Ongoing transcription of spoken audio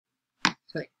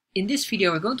In this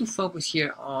video, we're going to focus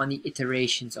here on the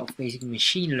iterations of basic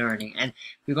machine learning, and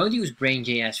we're going to use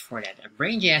Brain.JS for that. And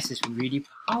Brain.JS is really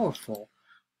powerful.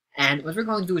 And what we're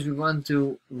going to do is we're going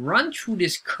to run through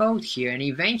this code here, and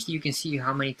eventually you can see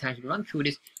how many times we run through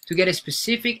this to get a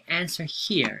specific answer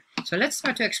here. So let's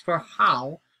start to explore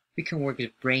how we can work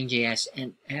with Brain.JS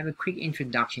and have a quick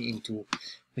introduction into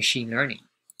machine learning.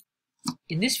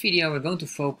 In this video, we're going to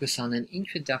focus on an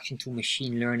introduction to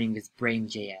machine learning with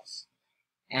Brain.JS.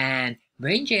 And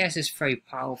Brain.JS is very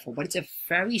powerful, but it's a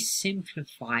very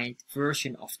simplified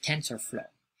version of TensorFlow.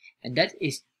 And that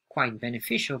is quite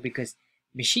beneficial because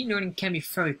machine learning can be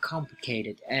very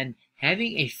complicated, and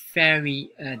having a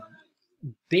very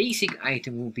basic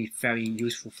item will be very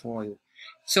useful for you.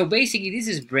 So basically, this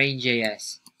is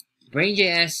Brain.JS.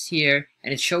 Brain.JS here,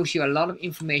 and it shows you a lot of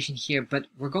information here, but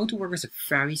we're going to work with a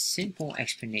very simple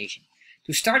explanation.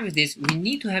 To start with this, we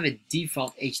need to have a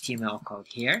default HTML code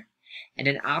here. And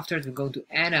then afterwards, we're going to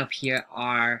add up here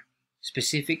our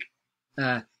specific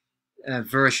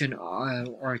version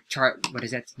or chart. What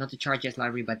is that? Not the chart.js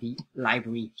library, but the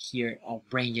library here of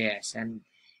Brain.js. And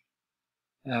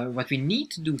what we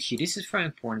need to do here, this is very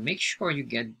important. Make sure you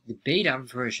get the beta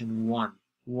version 1.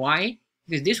 Why?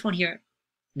 Because this one here,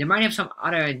 they might have some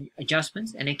other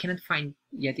adjustments, and I cannot find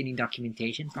yet any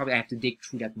documentation. Probably I have to dig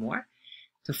through that more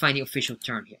to find the official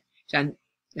term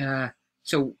here.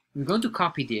 So we're going to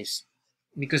copy this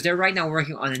because they're right now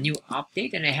working on a new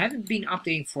update, and they haven't been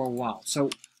updating for a while. So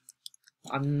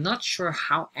I'm not sure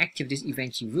how active this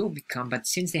eventually will become, but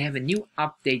since they have a new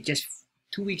update just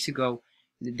 2 weeks ago,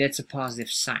 that's a positive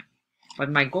sign. But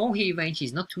my goal here eventually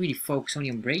is not to really focus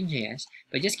only on Brain.js,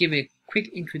 but just give a quick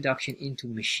introduction into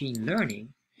machine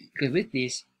learning, because with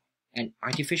this and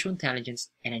artificial intelligence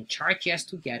and then chart.js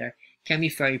together can be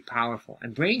very powerful.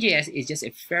 And Brain.js is just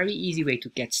a very easy way to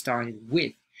get started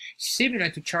with. Similar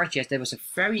to chart.js, that was a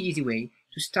very easy way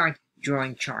to start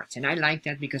drawing charts. And I like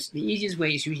that because the easiest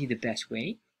way is usually the best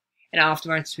way. And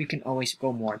afterwards, we can always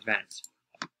go more advanced.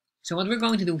 So what we're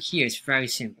going to do here is very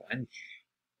simple. And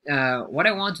what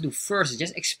I want to do first is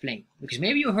just explain. Because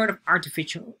maybe you heard of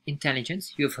artificial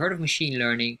intelligence, you've heard of machine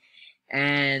learning,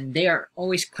 and they are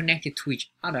always connected to each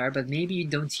other, but maybe you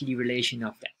don't see the relation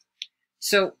of that.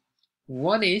 So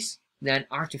what is then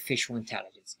artificial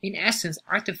intelligence? In essence,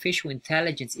 artificial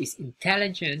intelligence is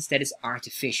intelligence that is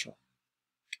artificial.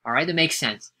 Alright, that makes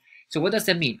sense. So what does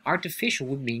that mean? Artificial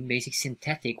would mean basic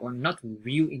synthetic or not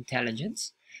real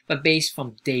intelligence, but based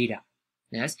from data.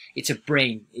 Yes, it's a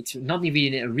brain. It's not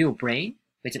even a real brain,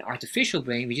 but it's an artificial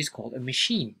brain, which is called a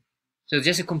machine. So it's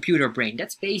just a computer brain.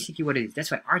 That's basically what it is.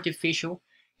 That's why artificial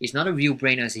is not a real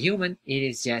brain as a human. It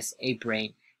is just a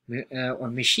brain or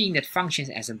machine that functions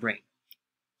as a brain.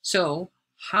 So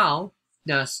how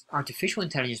does artificial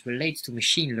intelligence relate to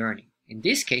machine learning? In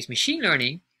this case, machine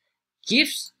learning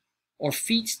gives or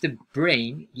feeds the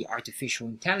brain, the artificial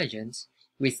intelligence,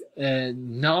 with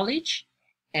knowledge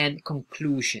and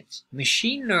conclusions.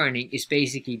 Machine learning is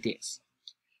basically this.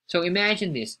 So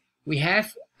imagine this. We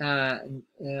have,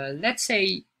 let's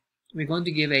say we're going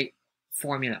to give a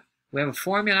formula. We have a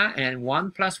formula, and then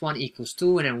 1 plus 1 equals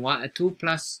 2, and then 2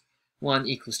 plus 1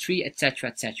 equals 3, etc.,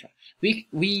 etc.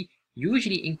 We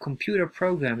usually in computer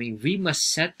programming, we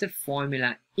must set the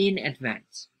formula in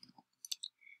advance.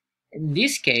 In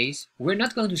this case, we're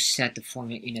not going to set the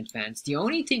formula in advance. The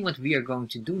only thing what we are going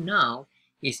to do now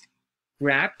is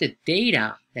grab the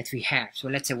data that we have. So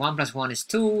let's say 1 plus 1 is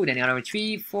 2, then the other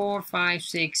 3, 4, 5,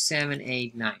 6, 7,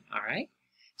 8, 9. All right.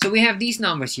 So we have these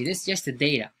numbers here. This is just the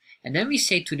data. And then we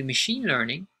say to the machine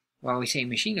learning, while we say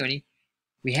machine learning,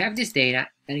 we have this data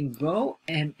and go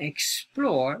and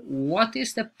explore what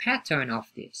is the pattern of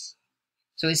this.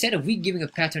 So instead of we giving a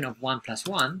pattern of 1 plus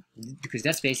 1, because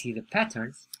that's basically the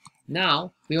pattern,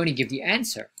 now we only give the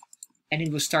answer. And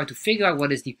it will start to figure out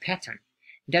what is the pattern.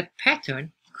 That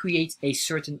pattern creates a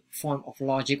certain form of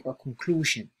logic or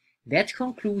conclusion. That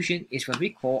conclusion is what we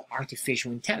call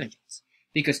artificial intelligence.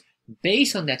 Because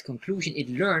based on that conclusion, it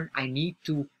learned I need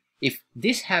to, if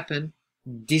this happened,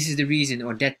 this is the reason,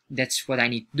 or that's what I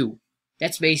need to do.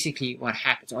 That's basically what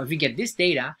happens. Or if we get this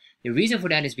data, the reason for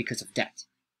that is because of that.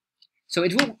 So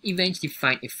it will eventually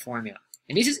find a formula.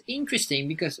 And this is interesting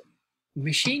because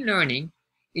machine learning,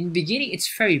 in the beginning,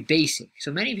 it's very basic.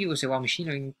 So many people say, well, machine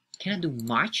learning cannot do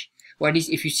much. Or at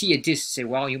least if you see a disk, say,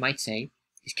 well, you might say,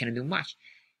 this cannot do much.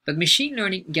 But machine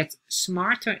learning gets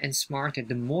smarter and smarter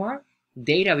the more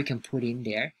data we can put in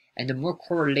there and the more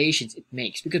correlations it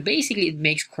makes. Because basically it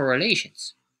makes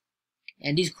correlations.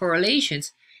 And these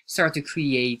correlations start to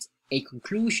create a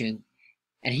conclusion.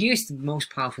 And here's the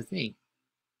most powerful thing.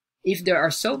 If there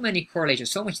are so many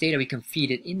correlations, so much data we can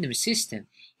feed it in the system,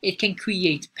 it can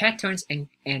create patterns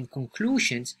and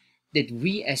conclusions that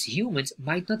we as humans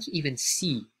might not even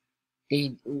see.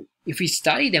 If we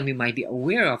study them, we might be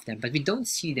aware of them, but we don't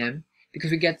see them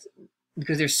because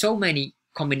there's so many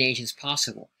combinations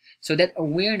possible. So that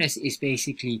awareness is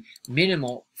basically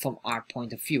minimal from our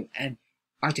point of view, and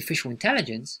artificial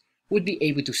intelligence would be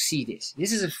able to see this.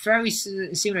 This is a very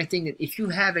similar thing that if you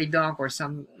have a dog or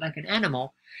like an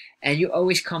animal, and you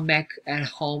always come back at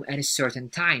home at a certain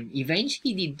time,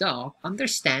 eventually the dog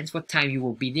understands what time you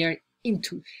will be there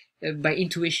by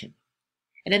intuition.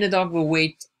 And then the dog will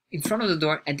wait in front of the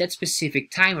door at that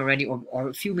specific time already, or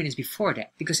a few minutes before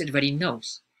that, because it already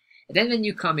knows. And then when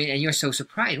you come in and you're so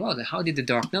surprised, well, how did the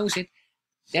dog knows it?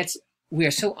 We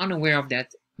are so unaware of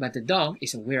that, but the dog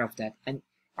is aware of that. And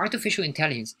artificial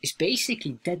intelligence is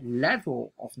basically that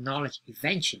level of knowledge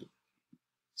eventually.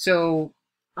 So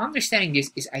understanding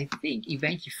this is, I think,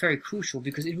 eventually very crucial,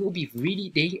 because it will be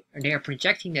really, they are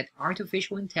projecting that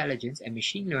artificial intelligence and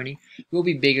machine learning will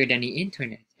be bigger than the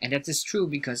internet. And that is true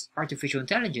because artificial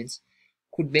intelligence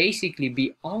could basically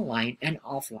be online and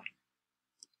offline.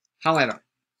 However,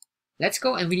 let's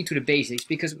go and read to the basics,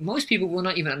 because most people will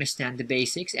not even understand the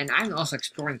basics, and I'm also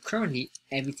exploring currently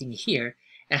everything here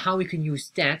and how we can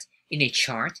use that in a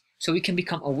chart so we can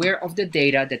become aware of the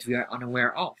data that we are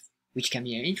unaware of, which can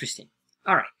be interesting.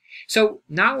 Alright, so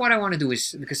now what I want to do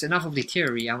is, because enough of the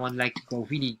theory, I want to go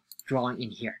really drawing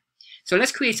in here. So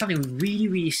let's create something really,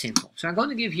 really simple. So I'm going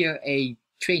to give here a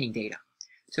training data.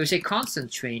 So it's a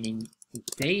constant training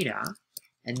data,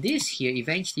 and this here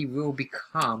eventually will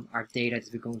become our data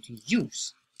that we're going to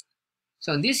use.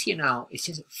 So in this here now, it's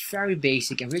just very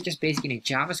basic, and we're just basically in a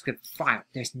JavaScript file.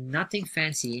 There's nothing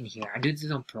fancy in here. I did this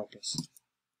on purpose.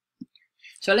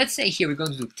 So let's say here we're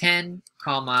going to do 10,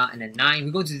 comma, and then 9.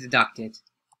 We're going to deduct it.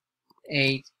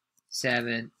 8,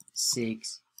 7,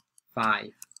 6,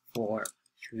 5, 4,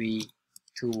 3,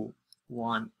 2,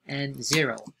 1, and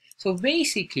 0. So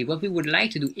basically what we would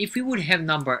like to do, if we would have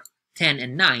number 10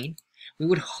 and 9, we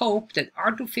would hope that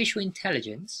artificial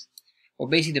intelligence, or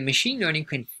basically the machine learning,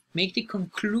 can make the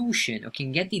conclusion or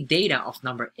can get the data of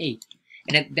number 8.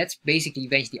 And that's basically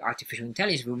eventually artificial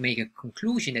intelligence will make a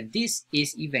conclusion that this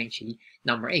is eventually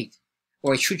number 8.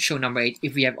 Or it should show number 8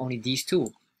 if we have only these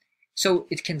two. So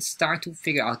it can start to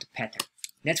figure out the pattern.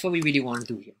 That's what we really want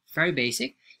to do here. Very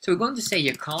basic. So we're going to say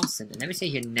here constant, and then we say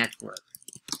here network.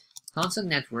 Constant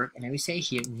network, and then we say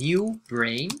here new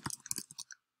brain.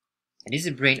 And this is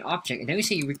a brain object, and then we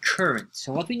say recurrent.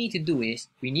 So what we need to do is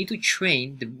we need to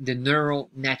train the neural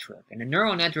network. And the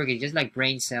neural network is just like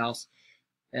brain cells.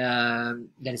 That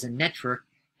is a network,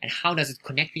 and how does it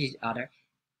connect with each other?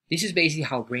 This is basically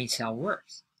how brain cell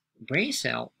works. Brain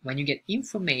cell, when you get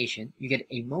information, you get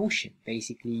emotion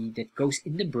basically that goes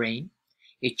in the brain.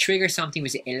 It triggers something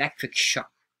with an electric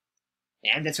shock,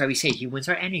 and that's why we say humans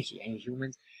are energy, and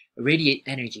humans radiate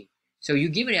energy. So you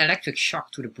give an electric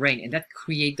shock to the brain, and that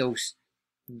create those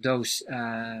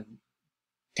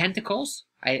tentacles.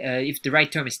 If the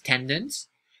right term is tendons,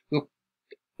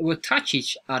 will touch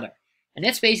each other. And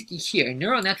that's basically here. A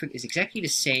neural network is exactly the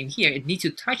same here. It needs to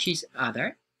touch each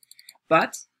other.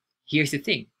 But here's the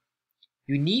thing.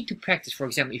 You need to practice. For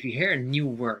example, if you hear a new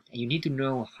word and you need to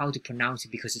know how to pronounce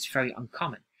it because it's very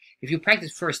uncommon. If you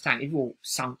practice first time, it will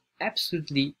sound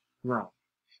absolutely wrong.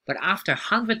 But after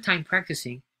 100 times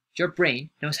practicing, your brain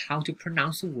knows how to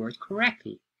pronounce the word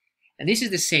correctly. And this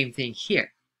is the same thing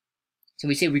here. So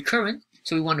we say recurrent.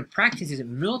 So we want to practice this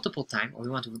multiple times, or we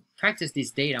want to practice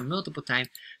this data multiple times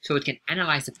so it can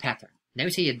analyze the pattern. Then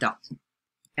we say a dot.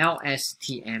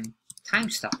 LSTM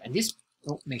time stop. And this,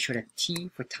 make sure that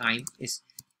T for time is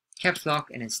caps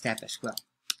lock and then step as well.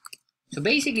 So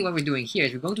basically what we're doing here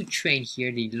is we're going to train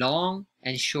here the long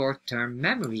and short term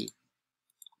memory.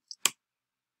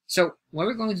 So what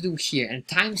we're going to do here, and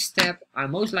time step,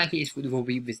 most likely it will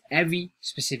be with every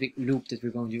specific loop that we're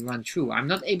going to run through. I'm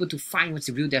not able to find what's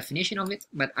the real definition of it,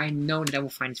 but I know that I will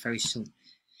find it very soon.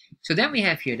 So then we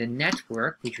have here the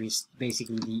network, which is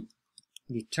basically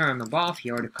the term above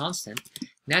here, or the constant,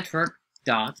 network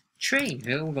dot train.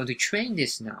 We're going to train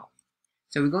this now.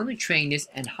 So we're going to train this,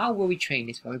 and how will we train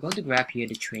this? Well, we're going to grab here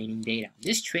the training data.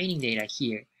 This training data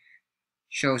here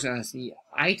shows us the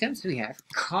items we have,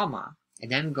 comma, and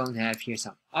then we're going to have here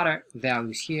some other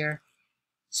values here.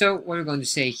 So what we're going to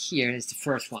say here is the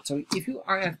first one. So if you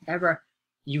have ever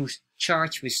used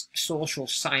charts with social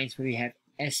science, where we have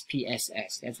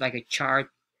SPSS, that's like a chart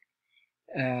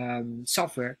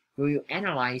software where you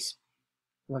analyze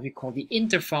what we call the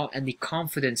interval and the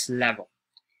confidence level.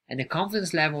 And the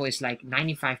confidence level is like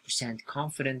 95%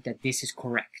 confident that this is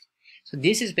correct. So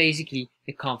this is basically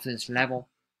the confidence level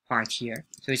part here.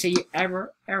 So we say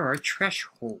error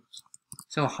threshold.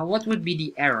 So what would be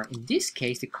the error? In this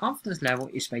case, the confidence level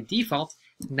is by default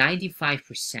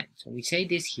 95%. So we say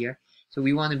this here. So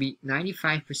we want to be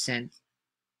 95%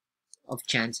 of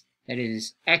chance that it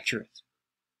is accurate.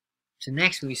 So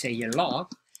next we say here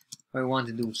log. What we want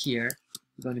to do here,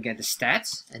 we're going to get the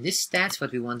stats. And this stats,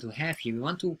 what we want to have here, we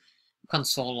want to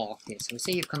console log this. So we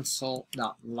say here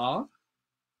console.log.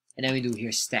 And then we do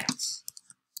here stats.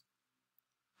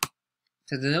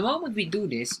 So the moment we do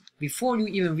this, before you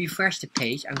even refresh the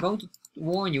page, I'm going to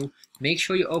warn you, make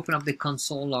sure you open up the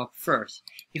console log first.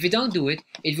 If you don't do it,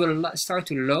 it will start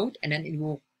to load, and then it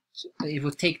will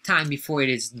take time before it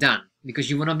is done, because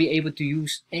you will not be able to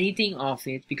use anything of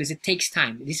it because it takes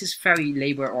time. This is very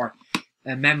labor or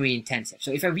memory intensive.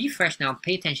 So if I refresh now,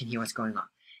 pay attention here what's going on.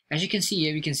 As you can see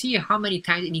here, we can see here how many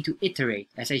times it need to iterate,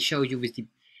 as I showed you with the,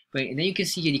 and then you can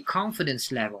see here the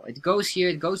confidence level. It goes here,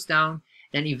 it goes down.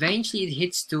 Then eventually it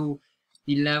hits to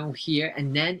the level here,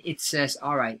 and then it says,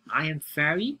 alright, I am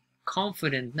very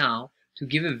confident now to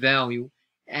give a value,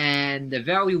 and the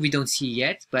value we don't see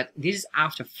yet, but this is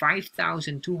after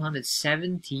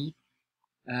 5,270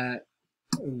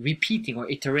 repeating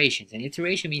or iterations. And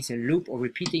iteration means a loop or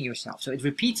repeating yourself. So it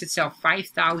repeats itself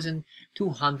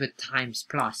 5,200 times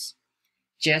plus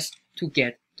just to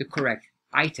get the correct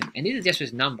item. And this is just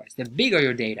with numbers. The bigger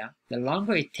your data, the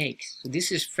longer it takes. So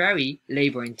this is very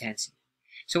labor intensive.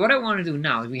 So what I want to do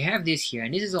now is we have this here,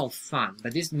 and this is all fun,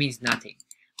 but this means nothing.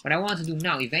 What I want to do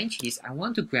now eventually is I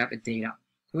want to grab a data.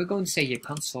 So we're going to say here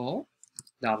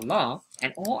console.log,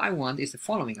 and all I want is the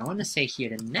following. I want to say here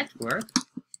the network,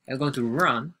 and we're going to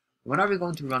run. What are we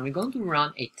going to run? We're going to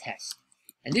run a test.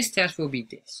 And this test will be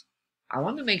this. I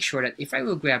want to make sure that if I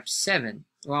will grab 7,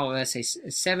 well, let's say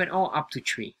 7 or up to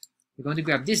 3, we're going to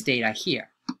grab this data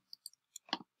here.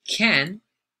 Can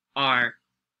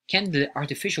the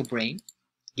artificial brain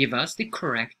give us the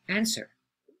correct answer?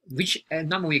 Which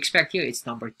number we expect here? It's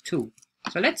number 2.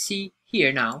 So let's see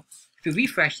here now. If we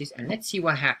refresh this and let's see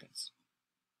what happens.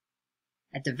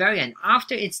 At the very end,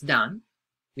 after it's done,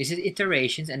 this is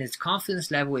iterations and its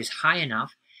confidence level is high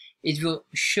enough, it will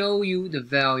show you the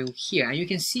value here. And you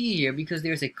can see here, because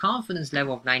there's a confidence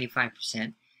level of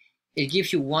 95%, it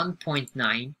gives you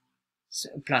 1.9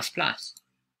 plus.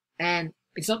 And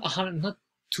it's not 100, not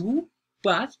 2,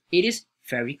 but it is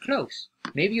very close.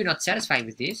 Maybe you're not satisfied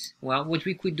with this. Well, what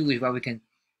we could do is, well, we can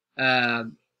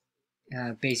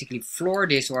basically floor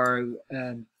this or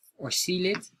seal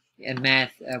it. And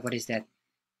math, what is that?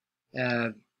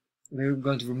 We're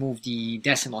going to remove the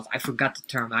decimals. I forgot the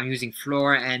term. I'm using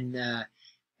floor and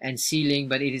sealing,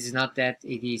 but it is not that.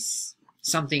 It is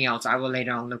something else. I will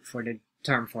later on look for the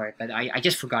term for it, but I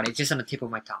just forgot it. It's just on the tip of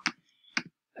my tongue.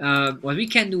 What we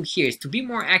can do here is to be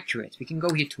more accurate. We can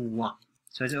go here to 1.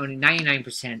 So it's only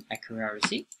 99%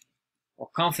 accuracy or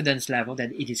confidence level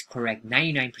that it is correct,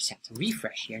 99%. So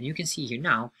refresh here, and you can see here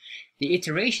now the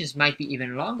iterations might be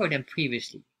even longer than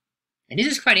previously. And this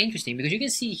is quite interesting because you can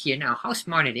see here now how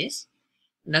smart it is.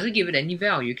 It doesn't give it any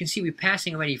value. You can see we're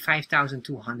passing already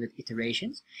 5,200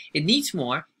 iterations. It needs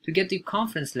more to get the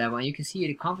confidence level, and you can see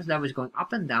the confidence level is going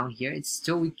up and down here. It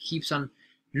still keeps on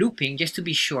looping just to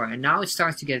be sure, and now it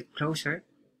starts to get closer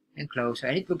and closer,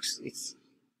 and it looks,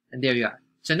 and there you are.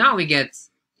 So now we get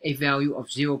a value of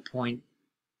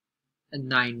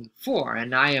 0.94,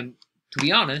 and I am, to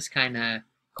be honest, kind of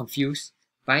confused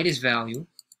by this value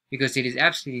because it is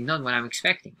absolutely not what I'm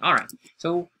expecting. Alright,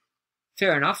 so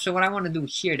fair enough. So what I want to do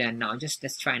here then now,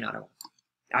 let's try another one.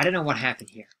 I don't know what happened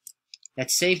here.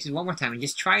 Let's save this one more time and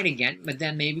just try it again, but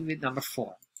then maybe with number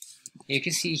 4. You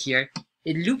can see here,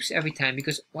 it loops every time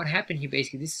because what happened here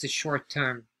basically, this is a short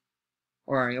term,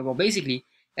 or well basically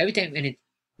every time when it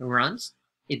runs,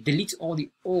 it deletes all the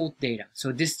old data.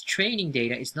 So this training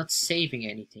data is not saving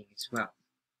anything as well.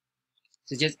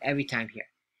 So just every time here.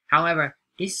 However,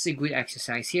 this is a good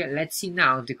exercise here. Let's see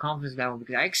now the confidence level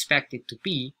because I expect it to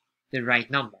be the right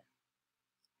number.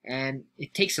 And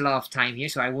it takes a lot of time here,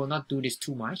 so I will not do this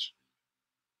too much.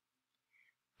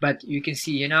 But you can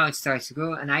see here now it starts to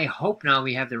go, and I hope now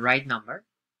we have the right number.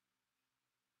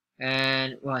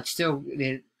 And well, it's still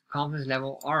the confidence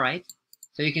level, alright.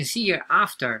 So you can see here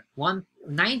after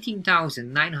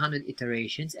 19,900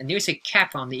 iterations, and there's a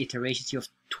cap on the iterations here of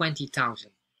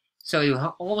 20,000. So you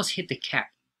almost hit the cap.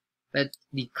 But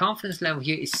the confidence level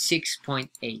here is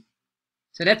 6.8.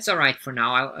 So that's alright for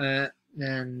now.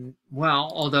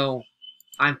 Well, although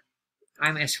I'm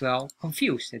as well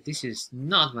confused that this is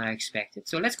not what I expected.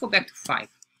 So let's go back to 5.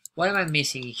 What am I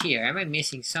missing here? Am I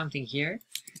missing something here?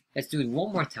 Let's do it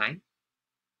one more time.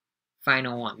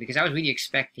 Final one, because I was really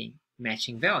expecting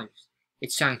matching values.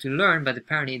 it's trying to learn, but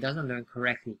apparently it doesn't learn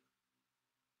correctly.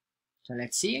 So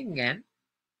let's see again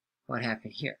what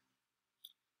happened here.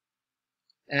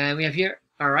 And we have here,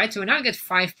 alright, so we now get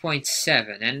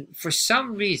 5.7, and for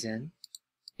some reason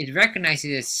it recognizes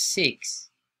it as 6,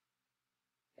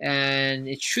 and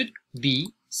it should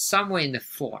be somewhere in the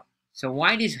 4. So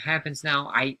why this happens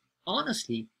now, I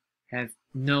honestly have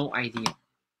no idea.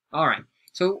 Alright,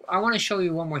 so I want to show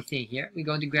you one more thing here. We're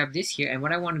going to grab this here, and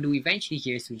what I want to do eventually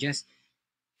here is to just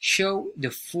show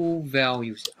the full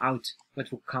values out,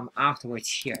 what will come afterwards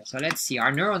here. So let's see,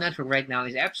 our neural network right now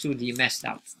is absolutely messed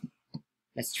up.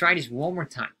 Let's try this one more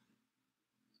time.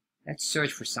 Let's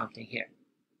search for something here.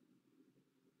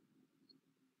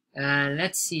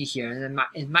 Let's see here.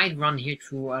 It might run here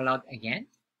through a lot again.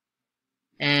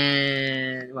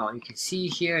 And well, you can see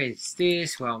here it's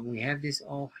this. Well, we have this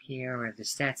all here. We have the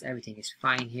stats. Everything is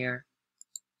fine here.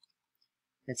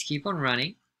 Let's keep on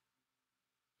running.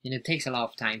 And it takes a lot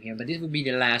of time here, but this will be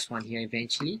the last one here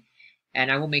eventually. And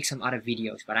I will make some other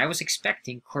videos. But I was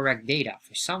expecting correct data.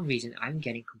 For some reason, I'm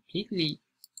getting completely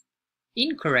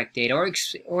incorrect data, or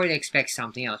it expects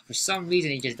something else. For some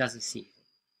reason, it just doesn't see it.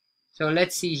 So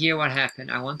let's see here what happened.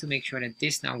 I want to make sure that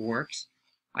this now works.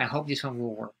 I hope this one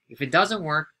will work. If it doesn't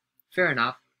work, fair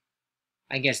enough.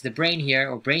 I guess the brain here,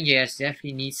 or Brain.JS,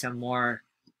 definitely needs some more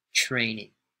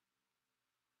training.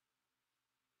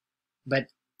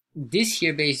 But this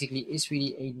here basically is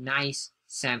really a nice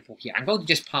sample here. I'm going to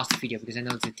just pause the video because I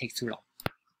know it takes too long.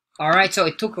 Alright, so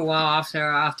it took a while.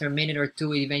 After a minute or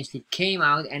two, it eventually came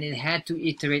out, and it had to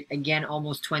iterate again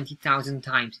almost 20,000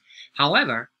 times.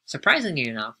 However, surprisingly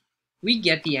enough, we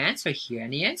get the answer here,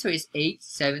 and the answer is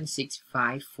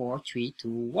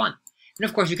 876543221. And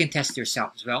of course, you can test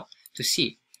yourself as well to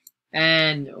see.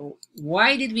 And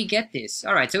why did we get this?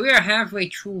 Alright, so we are halfway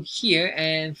through here,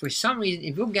 and for some reason,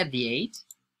 it will get the 8.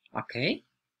 Okay.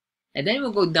 And then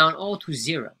we'll go down all to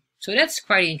 0. So that's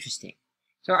quite interesting.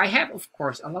 So I have, of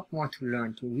course, a lot more to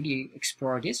learn to really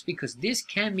explore this, because this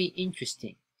can be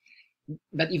interesting.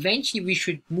 But eventually we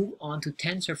should move on to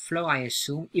TensorFlow, I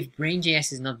assume, if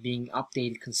Brain.JS is not being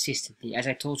updated consistently. As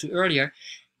I told you earlier,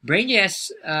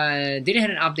 Brain.JS didn't have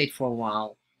an update for a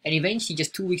while. And eventually,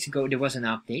 just 2 weeks ago, there was an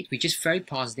update, which is very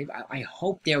positive. I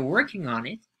hope they're working on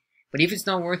it. But if it's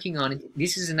not working on it,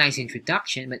 this is a nice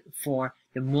introduction, but for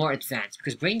the more advanced,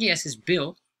 because Brain.JS is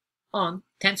built on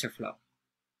TensorFlow.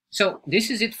 So this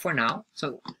is it for now.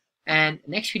 And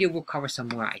next video we'll cover some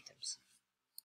more items.